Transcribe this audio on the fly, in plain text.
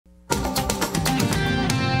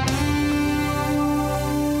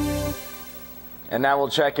And now we'll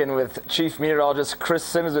check in with Chief Meteorologist Chris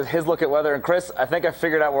Simmons with his look at weather. And Chris, I think I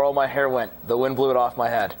figured out where all my hair went. The wind blew it off my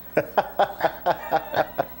head.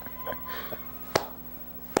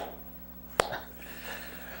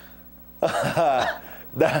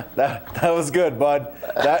 That was good, bud.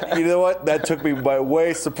 You know what? That took me by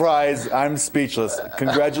way surprise. I'm speechless.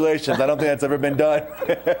 Congratulations. I don't think that's ever been done.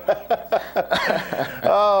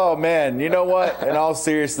 Oh, man. You know what? In all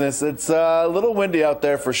seriousness, it's a little windy out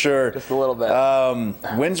there for sure. Just a little bit.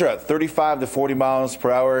 Winds are at 35 to 40 miles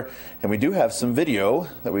per hour. And we do have some video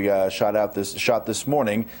that we shot this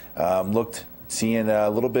morning. Seeing a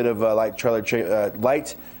little bit of light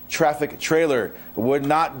traffic trailer. Would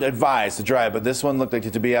not advise to drive, but this one looked like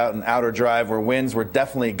it to be out an outer drive where winds were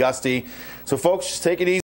definitely gusty. So folks, just take it easy.